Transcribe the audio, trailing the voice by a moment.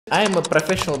I am a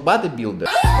professional bodybuilder.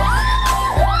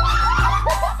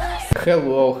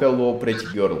 Hello, hello, pretty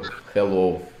girl.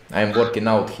 Hello. I'm working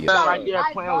out here. Right there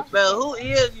playing with bro, who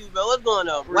is you, bro? What's going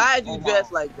on? Why is you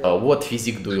dressed like that? What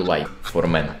physique do you like for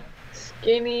men?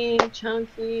 Skinny,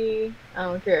 chunky, I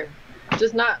don't care.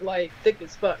 Just not like thick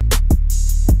as fuck.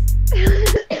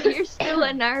 You're still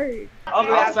a nerd. Okay,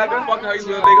 I said, fuck her, you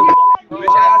little nigga.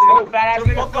 Bitch ass nigga, fat ass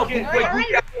nigga, fuck up,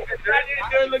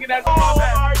 looking at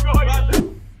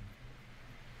the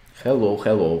Hello,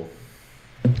 hello.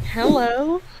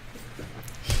 Hello.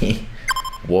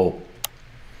 Whoa.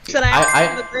 Said I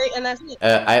have a great, and that's it.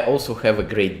 I also have a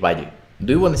great body.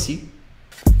 Do you want to see?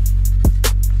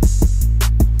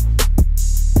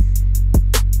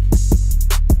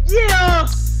 Yeah!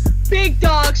 Big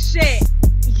dog shit!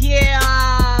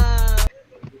 Yeah!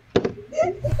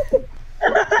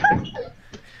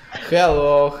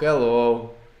 Hello,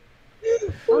 hello.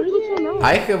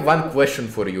 I have one question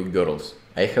for you girls.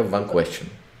 I have one question.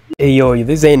 Hey yo,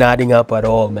 this ain't adding up at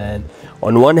all, man.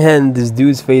 On one hand, this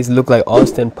dude's face looked like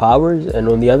Austin Powers, and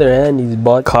on the other hand, he's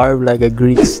carved like a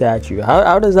Greek statue.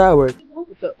 How does that work?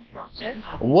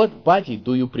 What body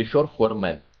do you prefer for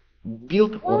men?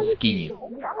 Built or skinny?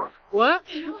 What?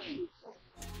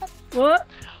 What?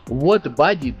 What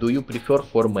body do you prefer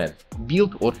for men?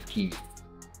 Built or skinny?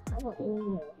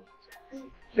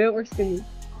 Built or skinny?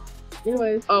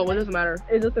 Anyways. Oh, what does it matter?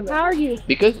 It doesn't matter. How are you?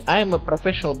 Because I am a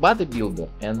professional bodybuilder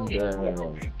and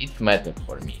it matters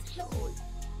for me.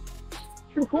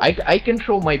 I can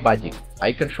show my body.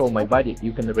 I can show my body.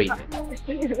 You can rate it.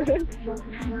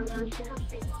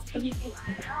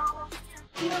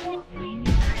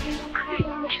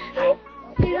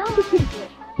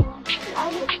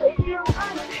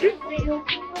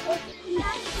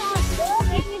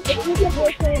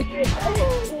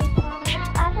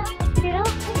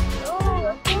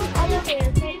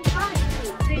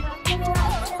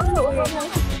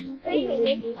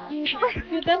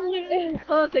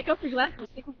 Oh, take off your glasses.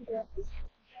 Take off your glasses.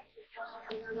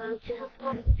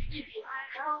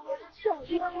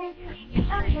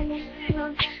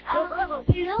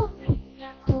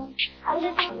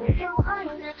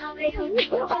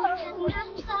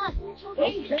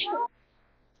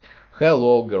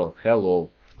 Hello girl, hello.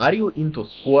 Are you into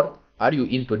sport? Are you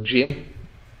into gym?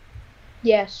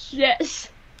 Yes. Yes.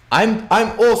 I'm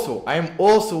also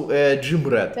a gym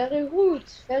rat. Very good.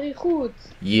 Very good.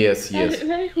 Yes, yes.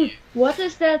 Very good. What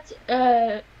is that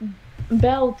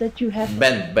belt that you have?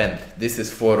 Band. This is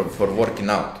for working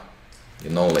out.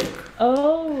 You know, like.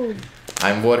 Oh.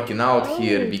 I'm working out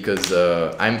here because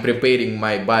I'm preparing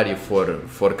my body for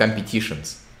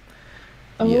competitions.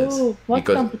 Oh, yes, what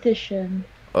because, competition?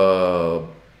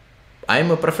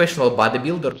 I'm a professional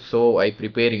bodybuilder, so I'm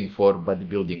preparing for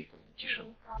bodybuilding competition.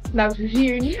 Nou, ze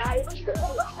zie je niet.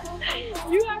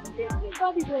 You have to be a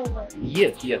bodybuilder.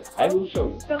 Yes, I will show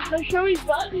you. Dan show his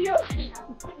body.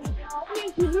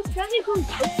 You look very good.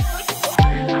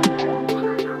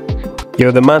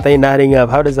 Yo, the math ain't adding up.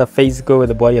 How does a face go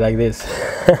with a body like this?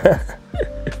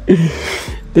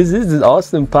 This is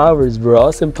Austin Powers, bro.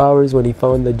 Austin Powers when he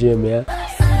found the gym, yeah?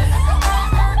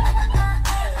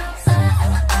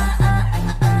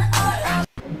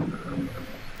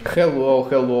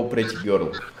 Hello, pretty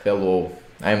girl. Hello.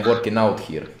 I'm working out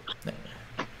here.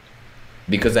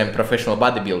 Because I'm professional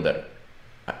bodybuilder.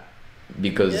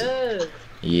 Because...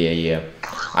 Yeah.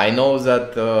 I know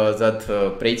that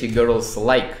pretty girls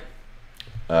like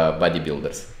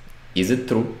bodybuilders. Is it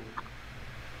true?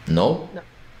 No? No.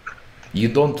 You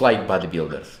don't like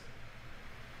bodybuilders.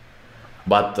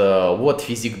 But what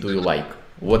physique do you like?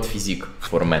 What physique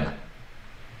for men?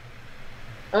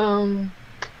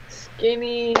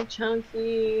 Skinny,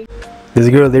 chunky. This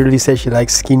girl literally said she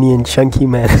likes skinny and chunky,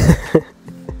 man.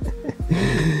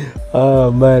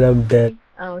 Oh man, I'm dead.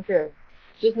 I don't care.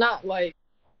 Just not like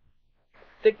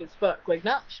thick as fuck. Like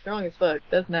not strong as fuck.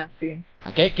 That's nasty.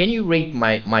 Okay, can you rate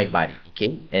my body,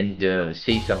 okay? And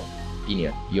say some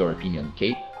opinion, your opinion,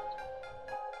 okay?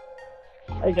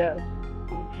 I guess.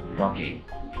 Okay.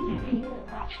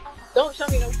 Don't show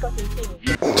me no fucking thing.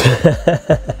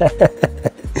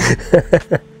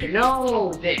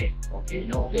 No, okay,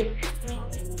 no.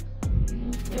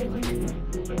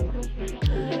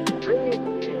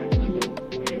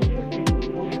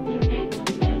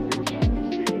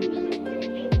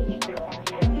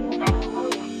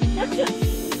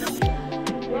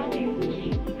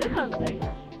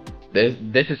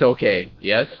 This is okay,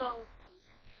 yes? It's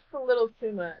a little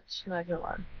too much, not gonna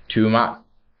lie. Too much?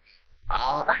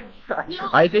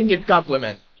 I think it's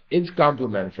compliment. It's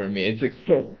compliment for me. It's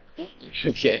okay.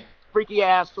 Okay. Freaky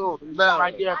ass fool.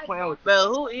 Right there playing with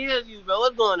bro. Who is you, bro?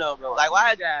 What's going on, bro? Like,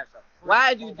 why is your ass up?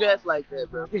 Why'd you dress like that,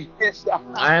 bro?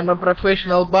 I am a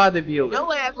professional bodybuilder.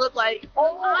 Your ass look like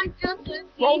I'm just a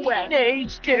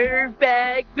teenage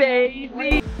dirtbag,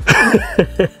 baby.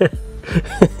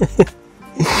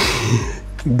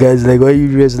 Guys, like, why you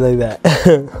dress like that?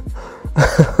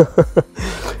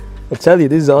 I tell you,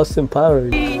 this is Austin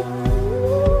Powers. this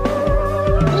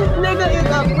nigga is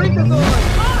a freakazoid.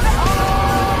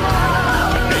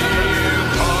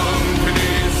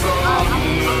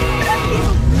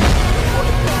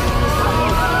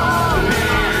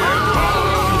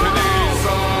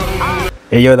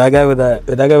 Hey yo, that guy with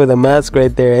a mask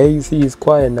right there. Hey, you see, he's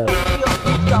quiet now.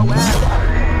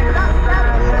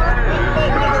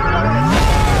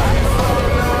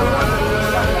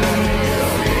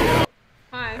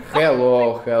 Hi.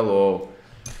 Hello, hello.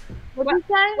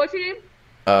 What's your name?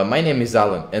 My name is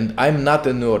Alan, and I'm not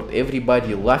a nerd.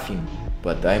 Everybody laughing,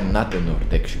 but I'm not a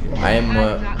nerd actually. I'm.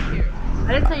 Not here.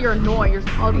 I didn't say you're annoying. You're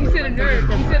just ugly. You said a nerd. You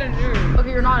said a nerd.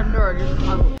 Okay, you're not a nerd. You're just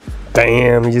ugly.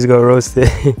 Damn, you just got roasted.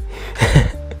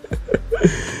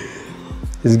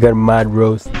 Just got mad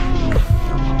roast. Please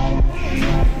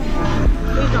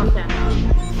don't stand.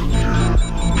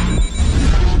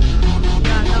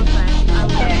 Yeah, no thanks. I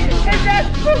will. Is that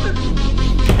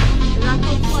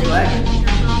supposed to like?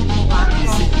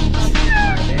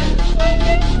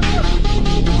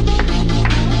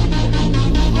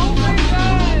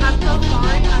 I'm so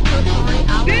sorry. I'm so sorry.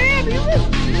 Damn, you look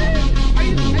good. Are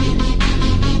you?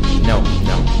 No.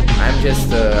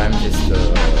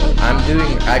 I'm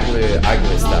doing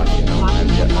ugly stuff, you know. I'm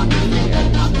just doing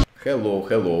ugly stuff.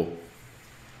 Hello.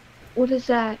 What is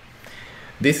that?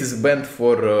 This is band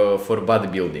for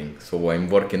bodybuilding, so I'm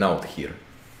working out here.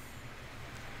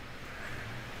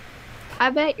 I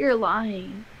bet you're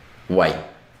lying. Why?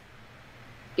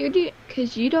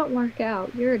 Cause you don't work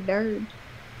out. You're a nerd.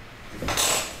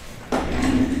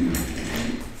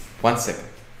 1 second.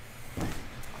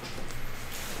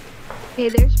 Hey,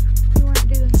 there's you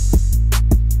weren't doing.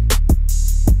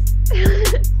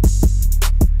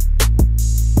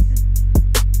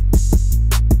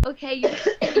 Okay,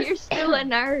 you're still a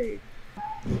nerd.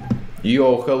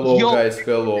 Yo, hello Yo. guys,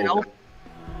 hello.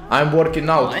 I'm working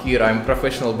out here, I'm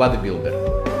professional bodybuilder.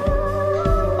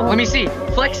 Let me see.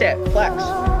 Flex that. Flex.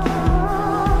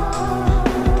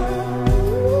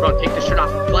 Bro, take the shirt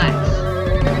off. Flex.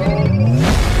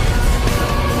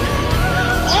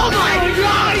 Oh my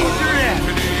god, he's doing it!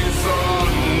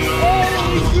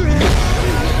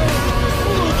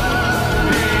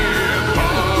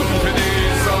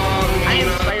 I am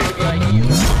inspired to be like you.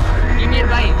 Give me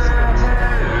advice.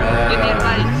 Give me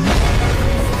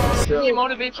advice. Give me a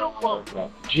motivational quote.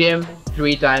 Gym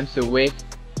 3 times a week,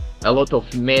 a lot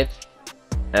of meat,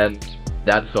 and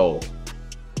that's all.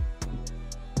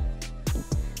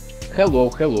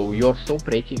 Hello, you're so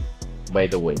pretty, by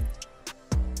the way.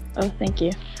 Oh, thank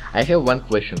you. I have one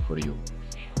question for you.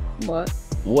 What?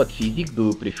 What physique do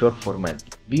you prefer for men,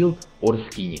 build or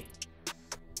skinny?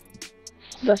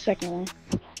 The second one.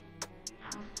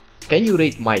 Can you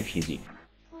rate my physique?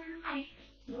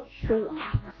 Sure.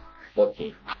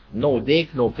 Okay. No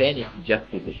dick, no penis, just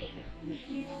put it.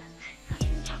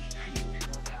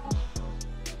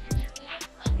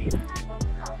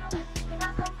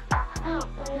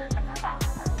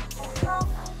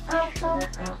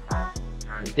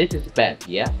 This is bad,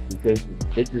 yeah? Because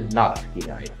this is not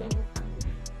skinny, I think.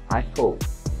 I hope.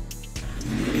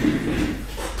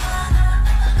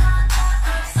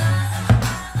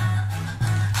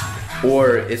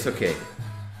 Or it's okay.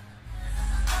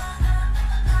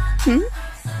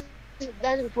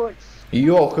 That reports.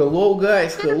 Yo, hello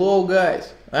guys.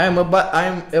 I'm a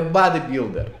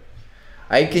bodybuilder.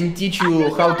 I can teach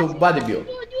you how to bodybuild. I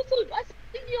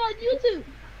see you on YouTube.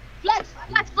 Flex,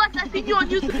 I see you on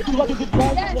YouTube.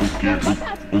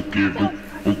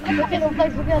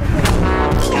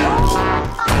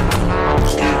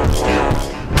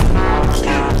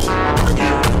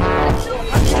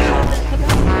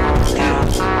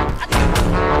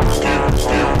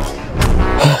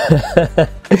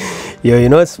 Yo, you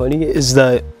know what's funny is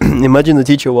that imagine the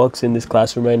teacher walks in this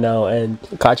classroom right now and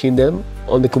catching them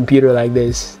on the computer like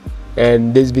this,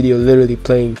 and this video literally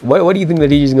playing. What do you think the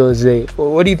teacher's gonna say?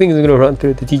 What do you think is gonna run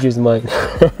through the teacher's mind?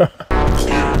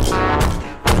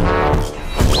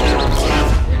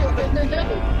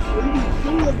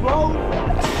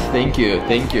 Thank you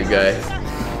guys.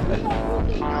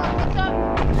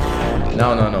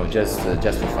 No, just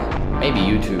for fun. Maybe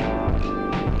YouTube,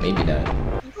 maybe not.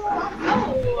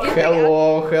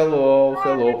 Hello.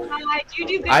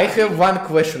 I have one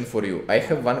question for you. Brother.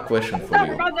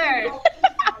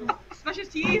 Special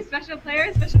teams, special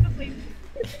players, special athletes.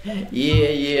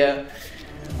 Yeah.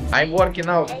 I'm working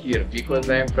out here because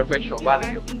I'm professional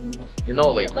bodybuilder. You know,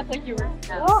 like.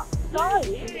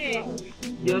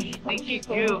 Yo, she think she's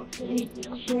cute.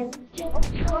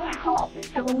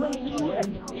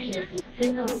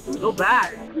 Go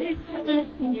back.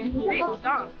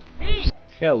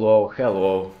 Hello,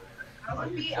 hello.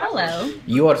 Hello.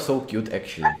 You are so cute,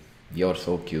 actually. You are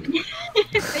so cute.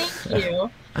 Thank you.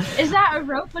 Is that a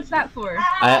rope? What's that for?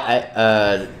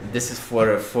 This is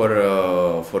for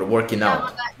working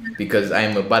out because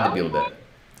I'm a bodybuilder.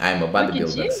 I'm a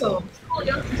bodybuilder. So.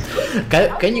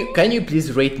 Can you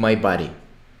please rate my body?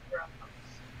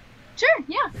 Sure.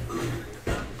 Yeah.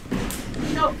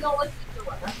 No, let's do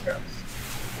one. That's gross.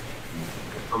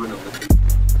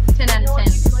 10 out of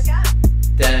 10.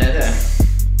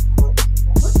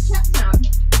 What's chat sound?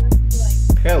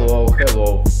 Hello,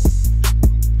 hello.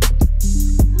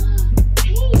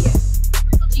 Hey!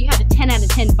 You had a 10 out of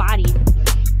 10 body.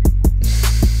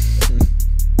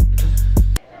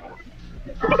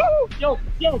 Yo.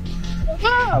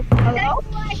 Hello.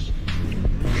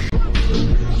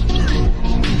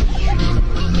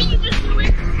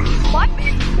 What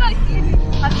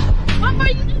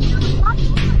are you doing?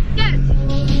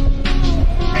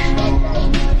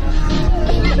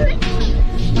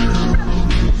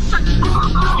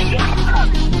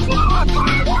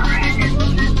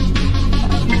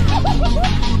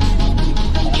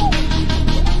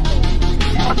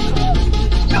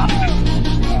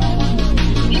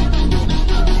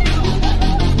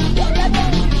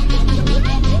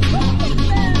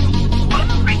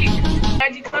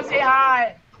 Come say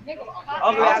hi.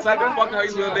 Ugly ass nigga, fuck how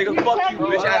you doing, nigga? Fuck you,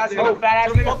 bitch ass nigga. Fat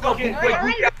ass nigga, fuck you.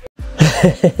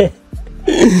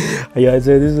 Yeah,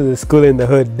 so this is a school in the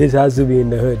hood. This has to be in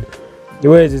the hood.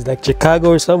 Where is this? Like Chicago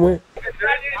or somewhere?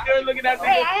 Look at that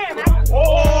nigga.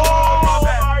 Oh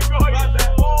my god.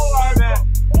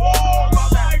 Oh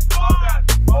my god.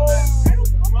 Oh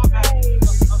my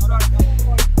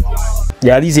god.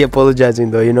 Yeah, at least he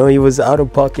apologizing though, you know? He was out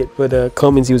of pocket for the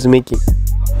comments he was making.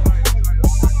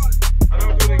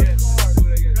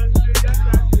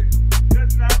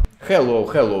 Hello,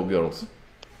 girls.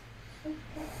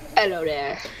 Hello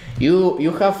there.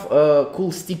 You have a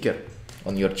cool sticker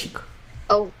on your cheek.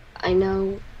 Oh, I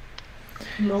know.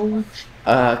 No.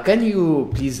 Can you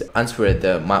please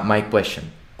answer my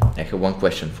question? I have one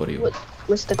question for you.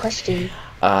 What's the question?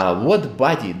 What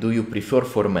body do you prefer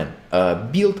for men?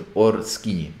 Build or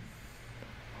skinny?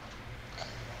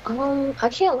 I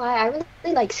can't lie. I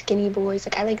really like skinny boys.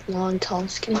 Like I like long, tall,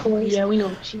 skinny boys. Yeah, we know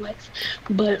what she likes.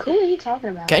 But who are you talking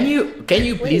about? Can you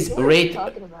please what rate? Are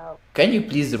you talking about? Can you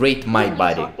please rate my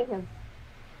body?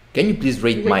 Can you please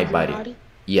rate my body?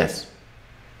 Yes.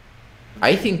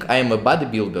 I think I am a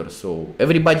bodybuilder, so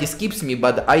everybody skips me,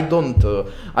 but I don't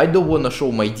wanna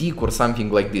show my dick or something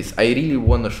like this. I really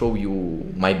wanna show you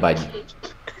my body.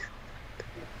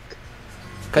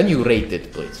 Can you rate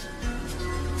it, please?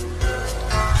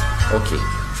 Okay.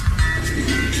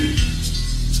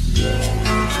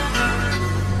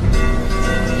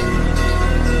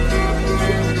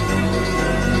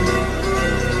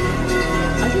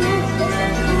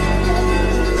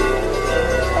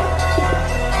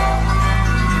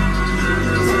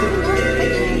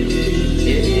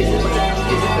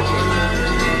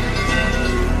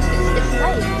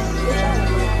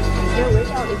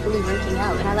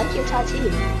 And I like your tattoo.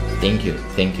 Thank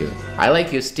you. I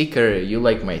like your sticker, you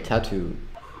like my tattoo.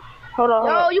 hold on.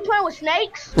 Yo, you playing with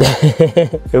snakes?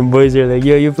 And boys are like,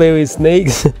 yo, you play with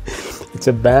snakes? It's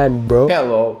a band, bro.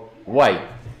 Hello. Why?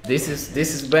 This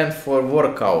is banned for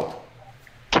workout.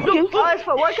 Oh, it's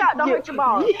for workout, don't hurt your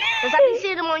balls. Cause I be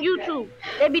seeing them on YouTube.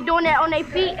 They be doing that on their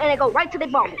feet and they go right to their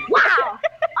bone. Wow!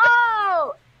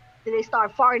 Oh! Then they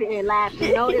start farting and laughing,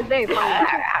 you know? It's very funny.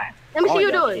 Let me see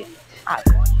you do it.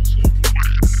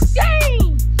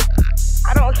 Dang!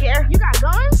 I don't care. You got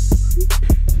guns?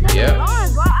 Yeah.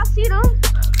 Guns, bro. I see them.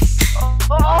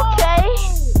 Okay.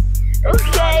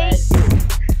 Okay.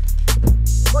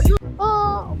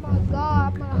 Oh my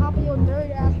god, I'm gonna hop on your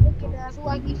nerd ass looking ass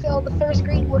like you failed the first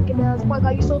grade looking ass. My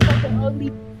god, you so fucking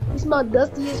ugly. You smell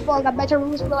dusty as fuck. I bet your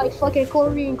room smell like fucking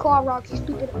chlorine claw rocks, you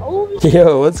stupid. Oh,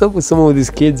 Yo, what's up with some of these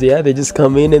kids? Yeah, they just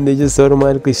come in and they just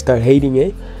automatically start hating,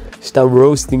 eh? Start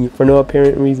roasting you for no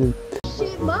apparent reason.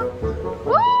 shit, ma.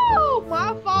 Woo!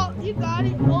 My fault. You got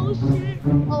it. Oh shit.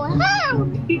 Oh hell.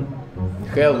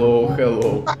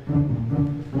 Hello.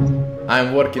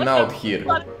 I'm working out here.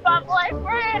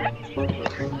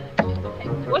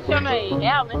 What's your name,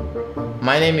 Alan?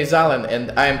 My name is Alan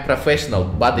and I'm professional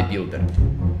bodybuilder.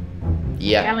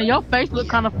 Yeah. Alan, your face look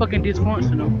kind of fucking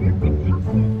dysfunctional.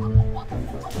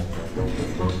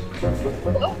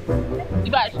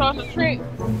 You gotta show us a trick.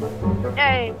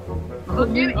 Hey. Oh,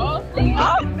 shit. Oh, shit.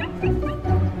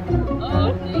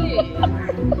 Oh, shit.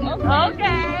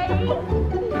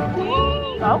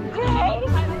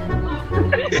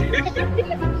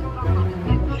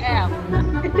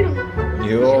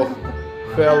 Yo,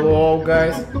 hello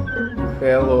guys.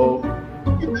 Hello.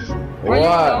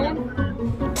 What?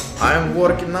 I'm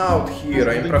working out here.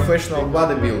 I'm professional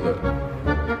bodybuilder.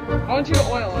 I want you to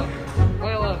oil up.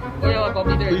 Oil up. Oil up. I'll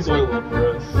be there. Please oil up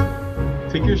for us.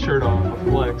 Take your shirt off.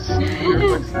 Flex.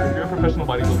 You're a professional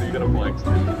bodybuilder. You gotta flex.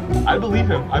 I believe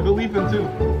him. I believe him too.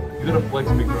 You gotta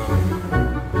flex, big bro.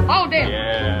 Oh damn.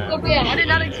 Yeah. Oh damn. I did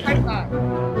not expect that.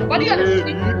 Why do you gotta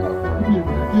stick it?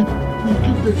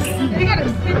 You gotta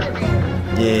stick it.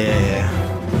 Yeah.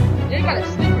 You gotta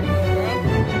stick it,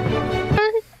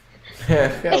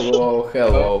 Hello,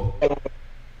 hello.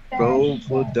 Bro,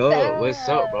 what up? What's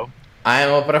up, bro? I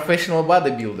am a professional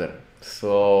bodybuilder.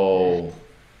 So.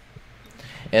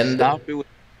 And. Stop it with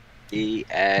E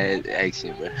as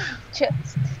action, bro.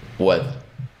 Just. What?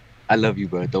 I love you,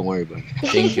 bro. Don't worry about it.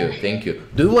 Thank you, thank you.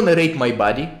 Do you wanna rate my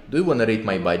body? Do you wanna rate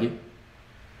my body?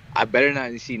 I better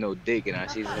not see no dick and I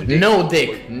see no dick. No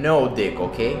dick, no dick,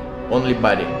 okay? Only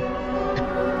body.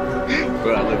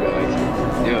 Bro, I love your action.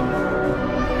 Yeah.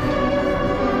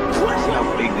 See how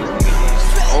big this nigga is.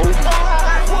 Oh my.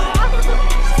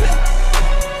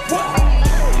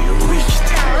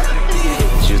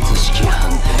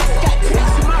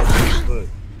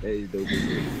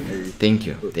 Thank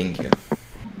you, thank you.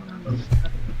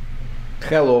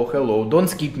 Hello, hello. Don't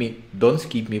skip me. Don't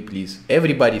skip me, please.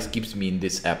 Everybody skips me in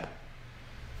this app.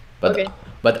 But Okay.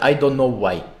 but I don't know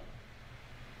why.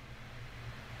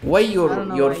 Why your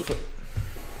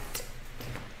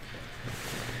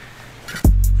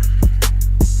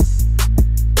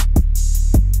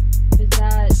Is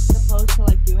that supposed to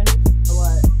like do anything or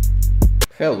what?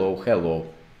 Hello, hello.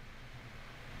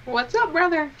 What's up,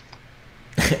 brother?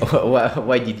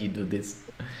 Why did you do this?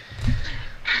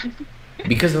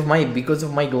 Because of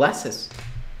my glasses.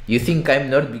 You think I'm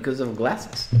nerd because of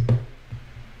glasses?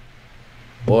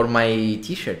 Or my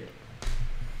t-shirt?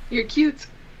 You're cute.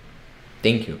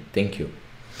 Thank you, thank you.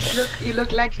 You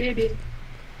look like baby.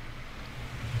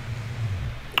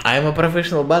 I'm a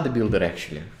professional bodybuilder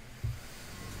actually.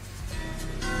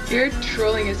 You're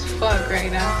trolling as fuck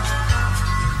right now.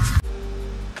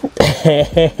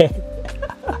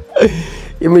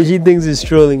 Imagine thinks he's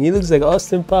trolling. He looks like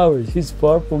Austin Powers. He's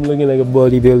far from looking like a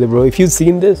bodybuilder, bro. If you've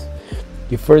seen this,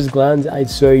 your first glance, I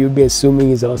swear you'd be assuming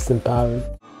he's Austin Powers.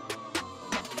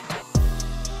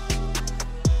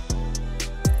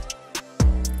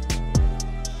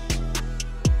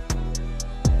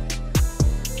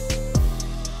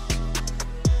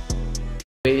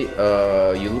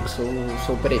 You look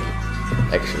so pretty,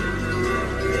 actually.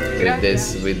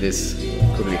 With this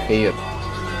curly hair,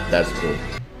 that's cool.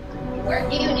 Where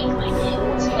do you need my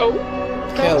kids? Oh.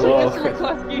 Hello.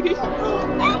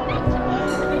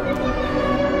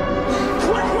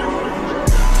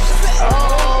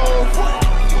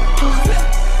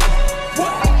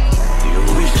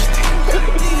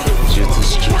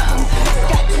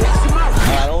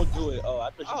 I don't do it. Oh, I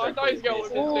thought he was going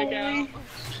with his dick out.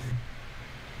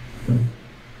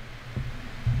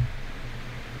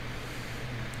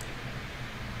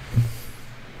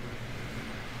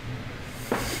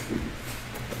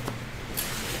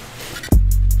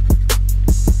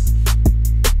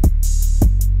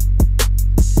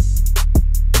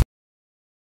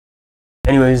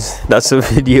 Anyways, that's the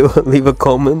video. Leave a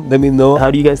comment. Let me know,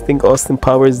 how do you guys think Austin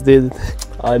Powers did?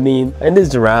 I mean, in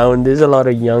this round, there's a lot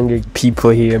of younger people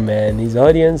here, man. His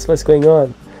audience, what's going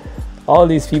on? All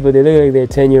these people, they look like they're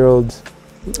 10-year-olds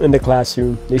in the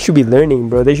classroom. They should be learning,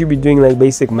 bro. They should be doing like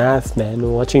basic math, man.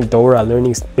 Watching Dora,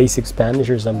 learning basic Spanish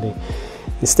or something.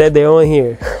 Instead, they're all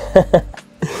here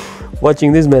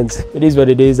watching this, man. It is what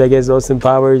it is. I guess Austin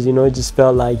Powers, you know, just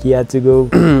felt like he had to go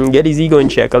get his ego in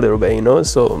check a little bit, you know.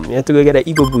 So he had to go get an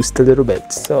ego boost a little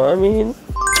bit. So I mean,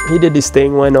 he did this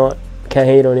thing. Why not? Can't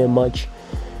hate on him much.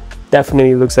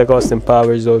 Definitely looks like Austin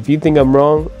Powers. So if you think I'm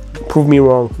wrong, prove me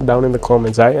wrong down in the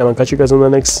comments. Alright, I'm gonna catch you guys on the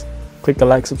next. Click the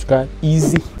like, subscribe,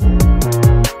 easy.